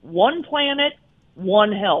one planet,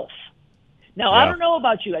 one health. Now, I don't know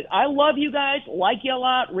about you guys. I love you guys, like you a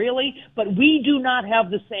lot, really, but we do not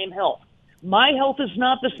have the same health. My health is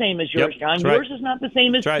not the same as yours, John. Yours is not the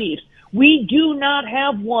same as Steve's. We do not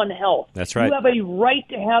have one health. That's right. You have a right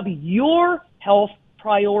to have your health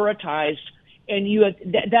prioritized, and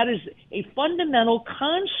that is a fundamental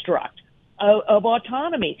construct of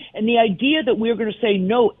autonomy. And the idea that we're going to say,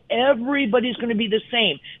 no, everybody's going to be the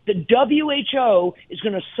same. The WHO is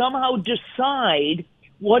going to somehow decide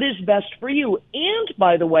what is best for you. And,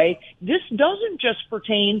 by the way, this doesn't just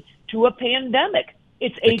pertain to a pandemic.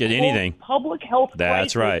 It's a public health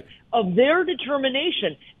crisis of their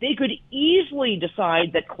determination. They could easily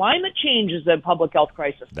decide that climate change is a public health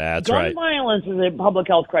crisis. Gun violence is a public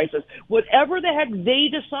health crisis. Whatever the heck they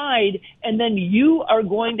decide, and then you are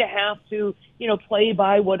going to have to, play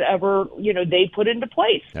by whatever, they put into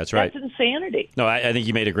place. That's right. That's insanity. No, I think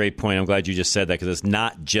you made a great point. I'm glad you just said that, because it's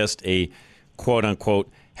not just a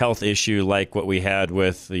quote-unquote health issue like what we had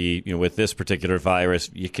with with this particular virus.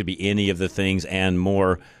 It could be any of the things and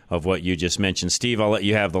more of what you just mentioned. Steve, I'll let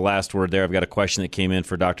you have the last word there. I've got a question that came in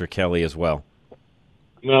for Dr. Kelly as well.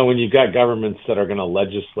 Well, when you've got governments that are going to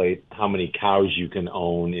legislate how many cows you can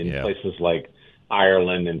own in places like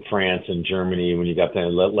Ireland and France and Germany, when you got to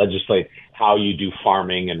legislate how you do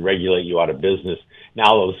farming and regulate you out of business, now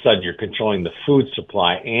all of a sudden you're controlling the food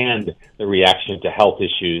supply and the reaction to health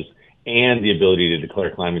issues and the ability to declare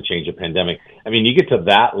climate change a pandemic. I mean, you get to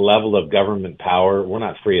that level of government power, we're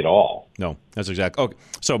not free at all. No, that's exactly. Okay,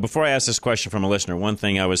 so before I ask this question from a listener, one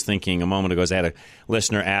thing I was thinking a moment ago is I had a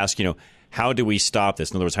listener ask, how do we stop this?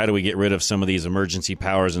 In other words, how do we get rid of some of these emergency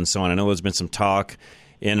powers and so on? I know there's been some talk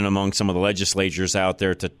in and among some of the legislatures out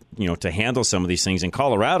there to handle some of these things. In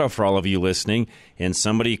Colorado, for all of you listening, and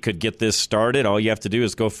somebody could get this started, all you have to do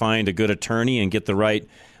is go find a good attorney and get the right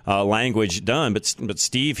language done. But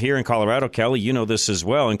Steve, here in Colorado, Kelly, you know this as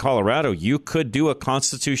well. In Colorado, you could do a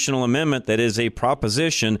constitutional amendment that is a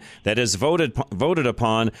proposition that is voted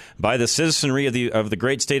upon by the citizenry of the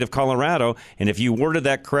great state of Colorado. And if you worded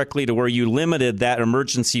that correctly to where you limited that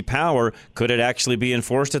emergency power, could it actually be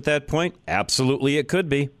enforced at that point? Absolutely, it could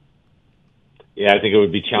be. Yeah, I think it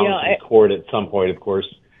would be challenged in court at some point, of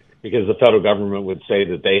course, because the federal government would say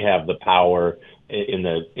that they have the power in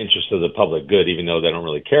the interest of the public good, even though they don't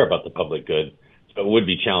really care about the public good. So it would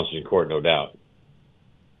be challenged in court, no doubt.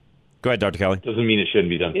 Go ahead, Dr. Kelly. Doesn't mean it shouldn't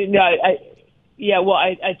be done. No,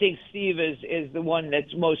 I think Steve is the one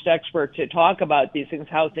that's most expert to talk about these things,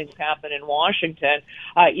 how things happen in Washington.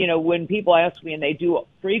 When people ask me, and they do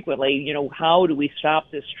frequently, how do we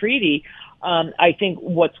stop this treaty? I think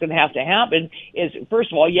what's going to have to happen is,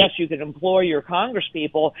 first of all, yes, you can implore your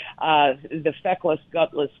congresspeople, the feckless,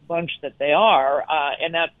 gutless bunch that they are,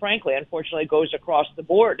 and that, frankly, unfortunately, goes across the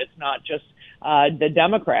board. It's not just the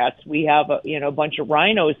Democrats. We have a bunch of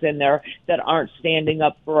rhinos in there that aren't standing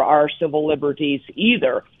up for our civil liberties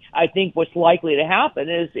either. I think what's likely to happen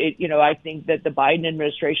is, I think that the Biden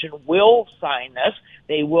administration will sign this.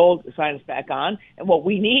 They will sign us back on. And what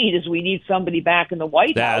we need somebody back in the White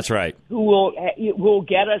House. That's right. Who will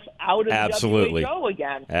get us out of the WHO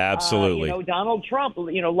again. Absolutely. Donald Trump,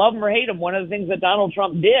 love him or hate him, one of the things that Donald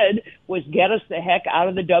Trump did was get us the heck out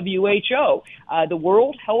of the WHO. The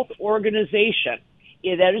World Health Organization.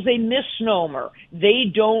 That is a misnomer.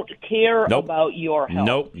 They don't care about your health.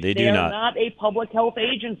 Nope, they do not. They not. are not a public health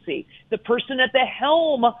agency. The person at the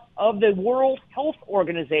helm of the World Health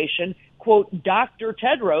Organization, quote, Dr.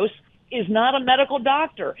 Tedros, is not a medical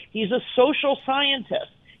doctor. He's a social scientist.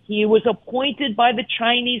 He was appointed by the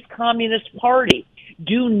Chinese Communist Party.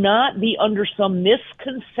 Do not be under some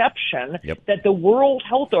misconception that the World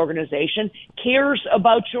Health Organization cares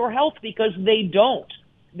about your health, because they don't.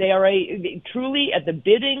 They are truly at the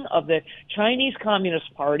bidding of the Chinese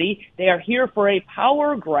Communist Party. They are here for a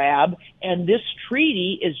power grab, and this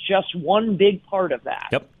treaty is just one big part of that.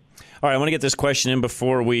 Yep. All right, I want to get this question in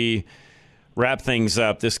before we wrap things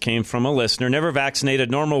up. This came from a listener. Never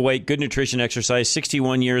vaccinated, normal weight, good nutrition, exercise,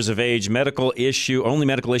 61 years of age, only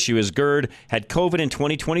medical issue is GERD, had COVID in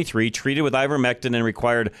 2023, treated with ivermectin and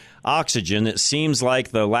required oxygen. It seems like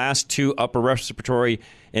the last 2 upper respiratory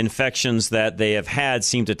infections that they have had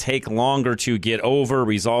seem to take longer to get over,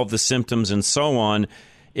 resolve the symptoms, and so on.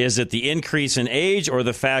 Is it the increase in age or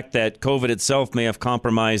the fact that COVID itself may have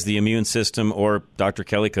compromised the immune system, or, Dr.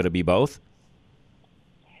 Kelly, could it be both?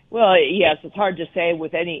 Well, yes, it's hard to say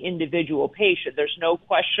with any individual patient. There's no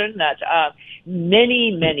question that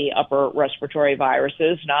many upper respiratory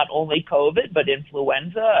viruses, not only COVID, but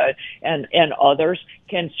influenza and others,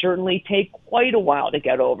 can certainly take quite a while to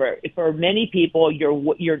get over. For many people,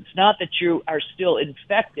 it's not that you are still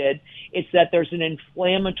infected, it's that there's an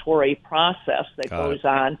inflammatory process that goes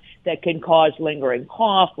on that can cause lingering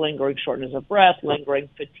cough, lingering shortness of breath, lingering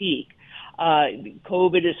fatigue.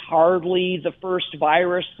 COVID is hardly the first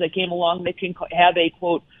virus that came along that can have a,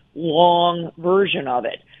 quote, long version of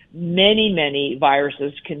it. Many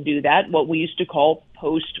viruses can do that, what we used to call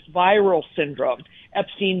post-viral syndrome.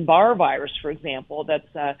 Epstein-Barr virus, for example, that's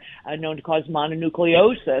known to cause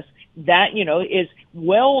mononucleosis, that, is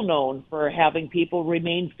well known for having people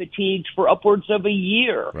remain fatigued for upwards of a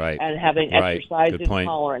year and having exercise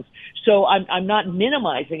intolerance. So I'm not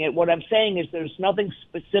minimizing it. What I'm saying is there's nothing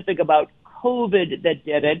specific about COVID that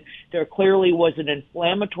did it. There clearly was an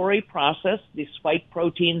inflammatory process. The spike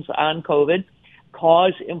proteins on COVID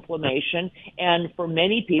cause inflammation, and for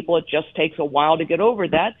many people it just takes a while to get over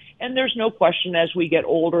that, and there's no question as we get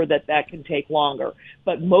older that can take longer.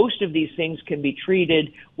 But most of these things can be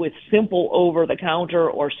treated with simple over-the-counter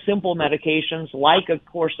or simple medications like a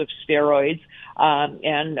course of steroids,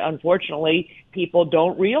 and unfortunately people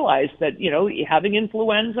don't realize that, having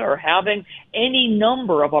influenza or having any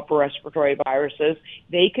number of upper respiratory viruses,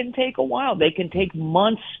 they can take a while. They can take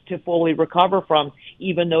months to fully recover from,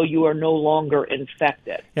 even though you are no longer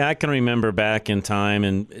infected. Yeah, I can remember back in time,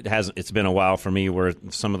 and it's been a while for me, where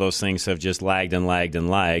some of those things have just lagged.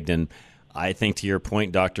 And I think, to your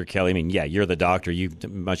point, Dr. Kelly, you're the doctor. You do a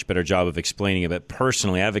much better job of explaining it. But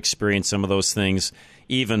personally, I've experienced some of those things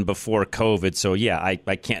even before COVID. So,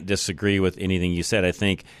 I can't disagree with anything you said. I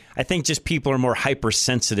think just people are more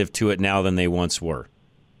hypersensitive to it now than they once were.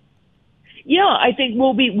 Yeah, I think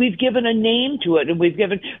we've given a name to it, and we've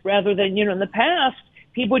given, rather than, in the past,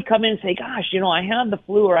 people would come in and say, gosh, I had the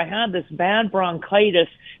flu, or I had this bad bronchitis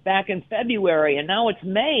back in February, and now it's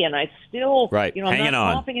May, and I still, I'm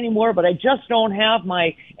not coughing anymore, but I just don't have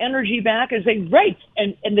my energy back. And say, right,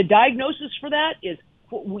 and the diagnosis for that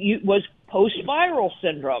was post-viral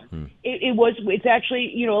syndrome. It's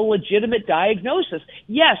actually, a legitimate diagnosis.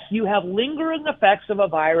 Yes, you have lingering effects of a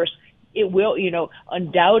virus. It will,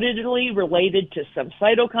 undoubtedly related to some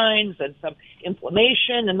cytokines and some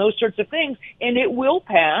inflammation and those sorts of things, and it will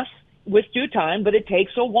pass with due time, but it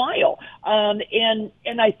takes a while.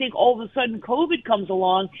 And I think all of a sudden COVID comes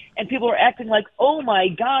along and people are acting like, oh my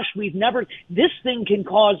gosh, this thing can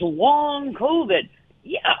cause long COVID.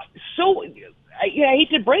 Yeah, so I hate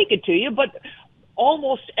to break it to you, but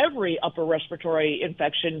almost every upper respiratory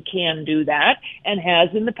infection can do that and has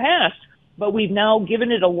in the past. But we've now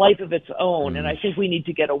given it a life of its own, and I think we need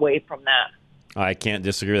to get away from that. I can't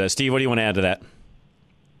disagree with that. Steve, what do you want to add to that?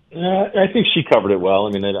 I think she covered it well.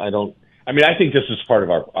 I think this is part of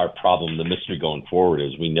our problem. The mystery going forward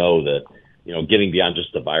is we know that, getting beyond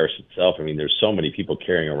just the virus itself. There's so many people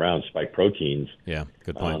carrying around spike proteins. Yeah,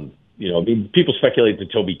 good point. People speculate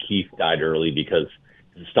that Toby Keith died early because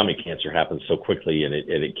his stomach cancer happened so quickly and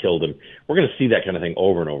it killed him. We're going to see that kind of thing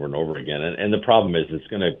over and over and over again. And the problem is it's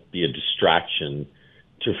going to be a distraction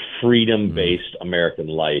to freedom-based American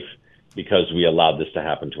life, because we allowed this to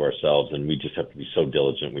happen to ourselves, and we just have to be so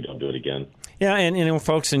diligent we don't do it again. Yeah, and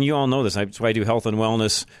folks, and you all know this. That's why I do health and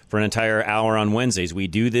wellness for an entire hour on Wednesdays. We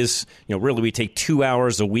do this, really we take 2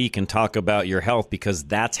 hours a week and talk about your health, because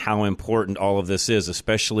that's how important all of this is,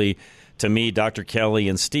 especially to me, Dr. Kelly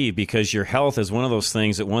and Steve, because your health is one of those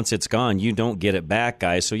things that once it's gone, you don't get it back,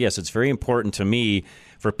 guys. So, yes, it's very important to me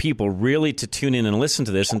for people really to tune in and listen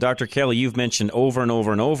to this. And Dr. Kelly, you've mentioned over and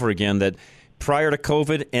over and over again that prior to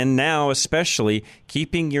COVID and now especially,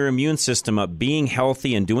 keeping your immune system up, being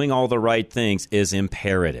healthy and doing all the right things is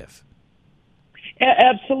imperative.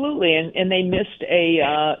 Absolutely, and they missed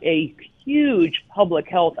a huge public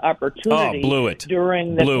health opportunity blew it.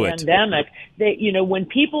 during the pandemic. That, you know, when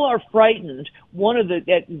people are frightened, one of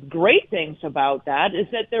the great things about that is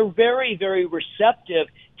that they're very, very receptive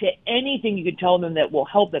to anything you can tell them that will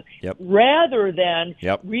help them, rather than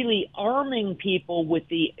really arming people with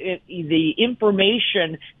the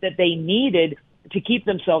information that they needed to keep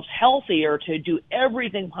themselves healthier, to do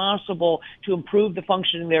everything possible to improve the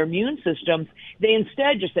functioning of their immune systems. They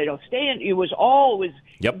instead just say, stay in. It was always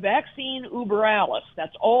vaccine uber alles.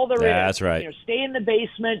 That's all there is. That's right. You know, stay in the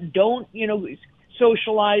basement. Don't,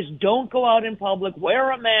 socialize. Don't go out in public.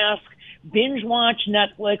 Wear a mask. Binge watch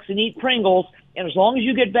Netflix and eat Pringles. And as long as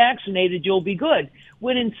you get vaccinated, you'll be good.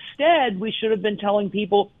 When instead, we should have been telling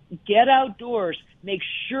people, get outdoors. Make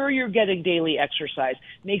sure you're getting daily exercise.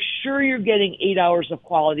 Make sure you're getting 8 hours of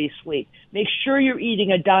quality sleep. Make sure you're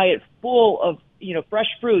eating a diet full of, fresh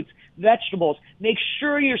fruits, vegetables. Make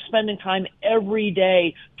sure you're spending time every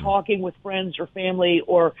day talking with friends or family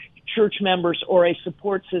or church members or a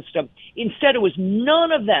support system. Instead, it was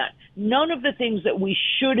none of that. None of the things that we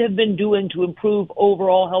should have been doing to improve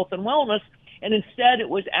overall health and wellness. And instead, it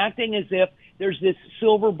was acting as if there's this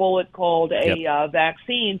silver bullet called a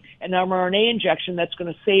vaccine, an mRNA injection that's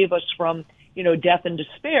going to save us from, death and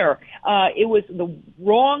despair. It was the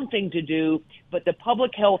wrong thing to do, but the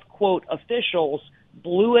public health, quote, officials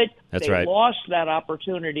blew it. They lost that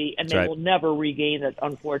opportunity, and they will never regain it,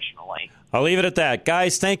 unfortunately. I'll leave it at that.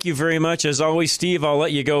 Guys, thank you very much. As always, Steve, I'll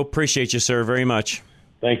let you go. Appreciate you, sir, very much.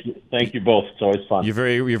 Thank you both. It's always fun. You're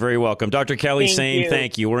very welcome. Dr. Kelly, same.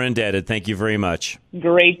 Thank you. We're indebted. Thank you very much.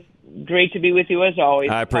 Great to be with you as always.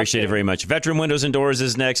 I appreciate it very much. Veteran Windows and Doors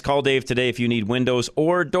is next. Call Dave today if you need windows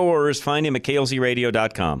or doors. Find him at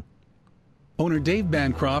klzradio.com. Owner Dave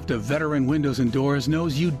Bancroft of Veteran Windows and Doors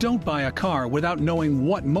knows you don't buy a car without knowing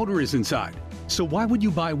what motor is inside. So why would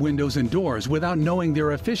you buy windows and doors without knowing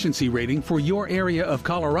their efficiency rating for your area of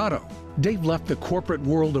Colorado? Dave left the corporate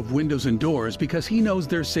world of windows and doors because he knows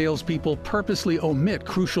their salespeople purposely omit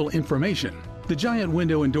crucial information. The giant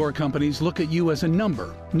window and door companies look at you as a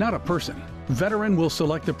number, not a person. Veteran will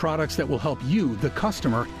select the products that will help you, the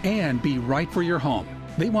customer, and be right for your home.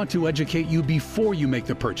 They want to educate you before you make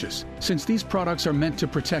the purchase, since these products are meant to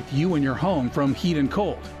protect you and your home from heat and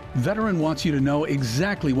cold. Veteran wants you to know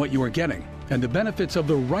exactly what you are getting and the benefits of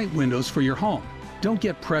the right windows for your home. Don't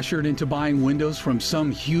get pressured into buying windows from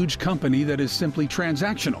some huge company that is simply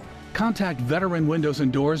transactional. Contact Veteran Windows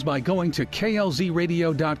and Doors by going to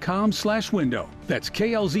klzradio.com/window. That's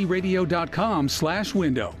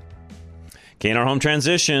klzradio.com/window. K&R Home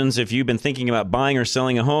Transitions. If you've been thinking about buying or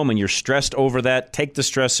selling a home and you're stressed over that, take the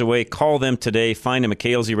stress away. Call them today. Find them at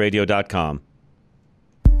klzradio.com.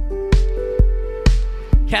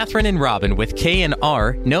 Catherine and Robin with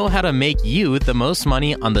K&R know how to make you the most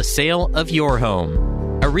money on the sale of your home.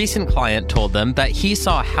 A recent client told them that he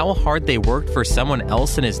saw how hard they worked for someone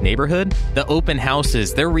else in his neighborhood, the open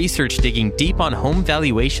houses, their research digging deep on home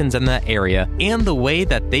valuations in that area, and the way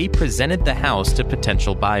that they presented the house to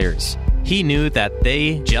potential buyers. He knew that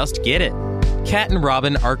they just get it. Kat and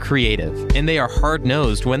Robin are creative, and they are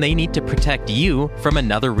hard-nosed when they need to protect you from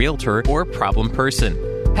another realtor or problem person.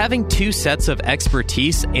 Having two sets of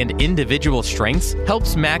expertise and individual strengths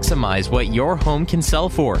helps maximize what your home can sell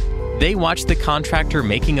for. They watch the contractor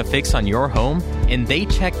making a fix on your home, and they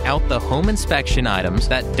check out the home inspection items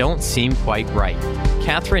that don't seem quite right.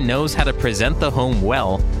 Catherine knows how to present the home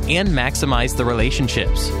well and maximize the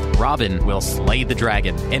relationships. Robin will slay the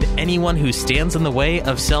dragon, and anyone who stands in the way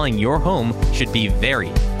of selling your home should be very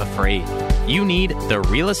afraid. You need the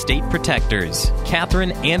real estate protectors,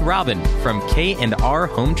 Catherine and Robin from K&R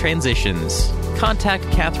Home Transitions. Contact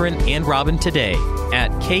Catherine and Robin today at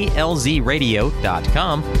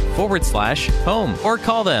klzradio.com/home or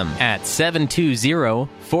call them at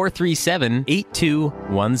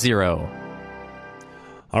 720-437-8210.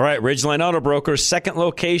 All right, Ridgeline Auto Brokers, second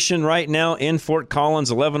location right now in Fort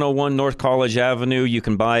Collins, 1101 North College Avenue. You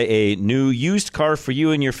can buy a new used car for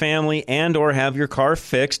you and your family and or have your car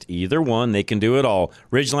fixed. Either one, they can do it all.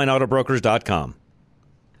 RidgelineAutobrokers.com.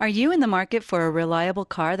 Are you in the market for a reliable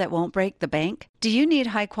car that won't break the bank? Do you need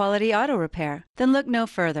high-quality auto repair? Then look no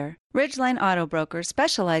further. Ridgeline Auto Brokers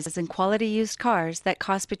specializes in quality used cars that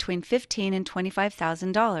cost between $15,000 and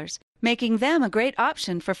 $25,000, making them a great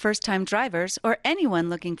option for first-time drivers or anyone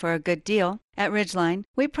looking for a good deal. At Ridgeline,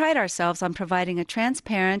 we pride ourselves on providing a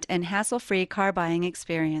transparent and hassle-free car buying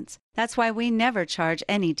experience. That's why we never charge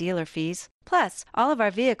any dealer fees. Plus, all of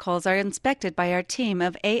our vehicles are inspected by our team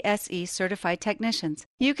of ASE certified technicians.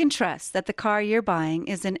 You can trust that the car you're buying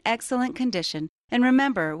is in excellent condition. And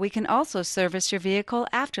remember, we can also service your vehicle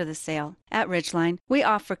after the sale. At Ridgeline, we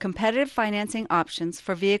offer competitive financing options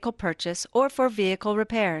for vehicle purchase or for vehicle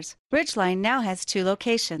repairs. Ridgeline now has 2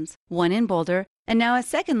 locations, one in Boulder and now a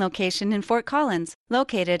second location in Fort Collins,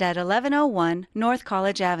 located at 1101 North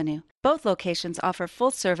College Avenue. Both locations offer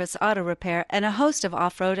full-service auto repair and a host of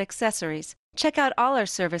off-road accessories. Check out all our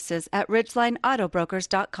services at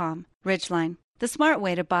ridgelineautobrokers.com. Ridgeline, the smart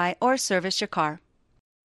way to buy or service your car.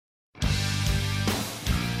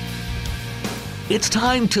 It's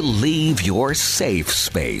time to leave your safe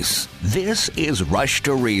space. This is Rush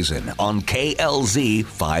to Reason on KLZ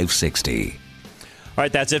 560. All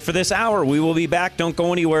right, that's it for this hour. We will be back. Don't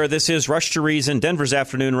go anywhere. This is Rush to Reason, Denver's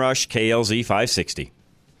Afternoon Rush, KLZ 560.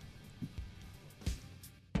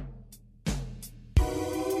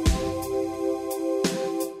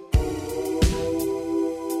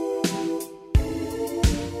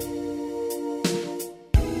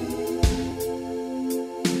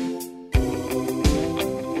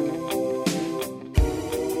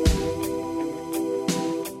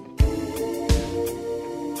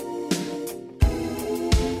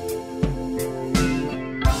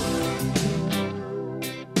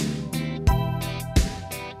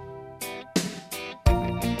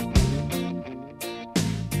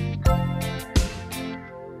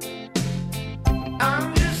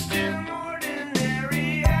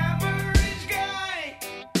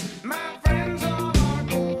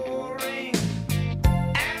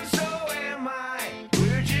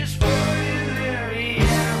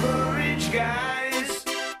 Guy.